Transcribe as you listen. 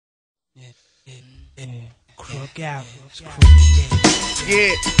Crook out. Yeah,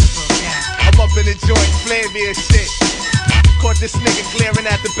 I'm up in the joint, flammy and shit. Caught this nigga glaring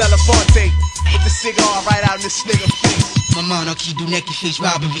at the Belafonte with the cigar right out in this nigga face. My mind, I'll keep do naked face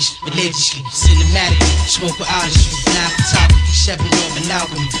robberies, religiously, cinematically, smoke with artistry, live photography, shepherd or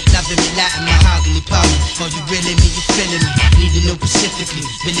monogamy, loving me Latin, mahogany, poly. Are you really me, you feeling me? Need to know specifically,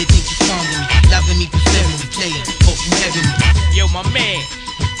 really think you fond of me, loving me, preferring me, player, hope you hearing me. Yo, my man,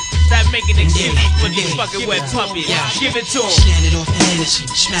 stop making excuses for these fucking wet puppies. Give it to them. Slanted off the energy,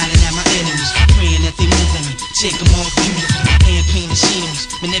 smiling at my enemies, praying that they move on me, take them off beautifully, hand painted sceneries,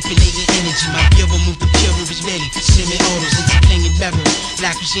 manipulating energy. My bureau move the purer is ready, semi-autos into clinging barrels,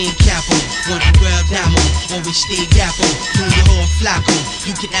 black machine capo, want the world damo, always stay dappo, Junior Hall Flacco,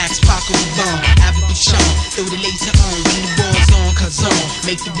 you can ask Paco Rabanne, Abba Duchamp, throw the laser on when the war's on, cause on,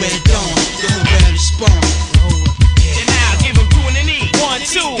 make the red dawn, the whole world is spawn. And now give them 2 in the knee. 1,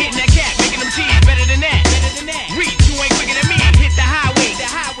 2, hitting that cap, making them tease better than that. Reach, you ain't quicker than me. Hit the highway.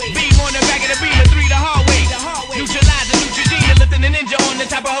 Beam on the back of the beamer, 3 the hard way. Neutralize the Neutrogena, lifting the ninja on the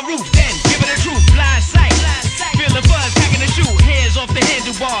top of her roof. Then give it a truth, blind sight. Feel the buzz, packing the shoe, hands off the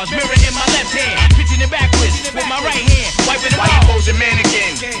handlebars, mirror in my left hand, pitching it backwards with my right hand, wiping them Why you off. posing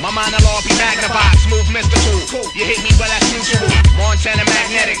mannequin? My mind will all be magnified, smooth mystical. You hit me, well that's mutual. Montana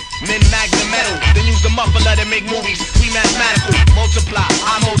magnetic, min magna metal. Then use the muffler to make movies. We mathematical, multiply,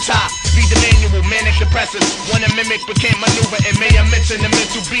 I multi. Read the manual, manic depressors. Wanna mimic, but can't maneuver. And may I mention the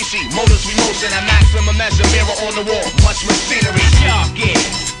Mitsubishi motors we motion at maximum measure. Mirror on the wall, much machinery. Shark it.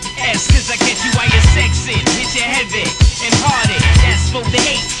 S cause I catch you while you're sexing. Hit you heavy and hearted. That's for the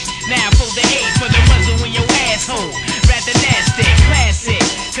H. Now for the A for the muzzle in your asshole. Rather nasty, classic.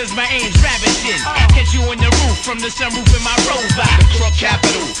 Cause my aim's ravishing. Catch you on the roof from the sunroof in my robot. The crook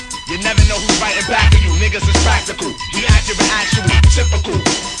capital. You never know who's writing back of you. Niggas is practical. We accurate, actual, typical.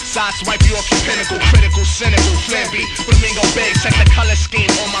 Side swipe you off your pinnacle. Critical, cynical, flamby. Flamingo big. Check the color scheme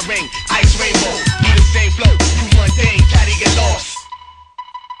on my ring. Ice rainbow.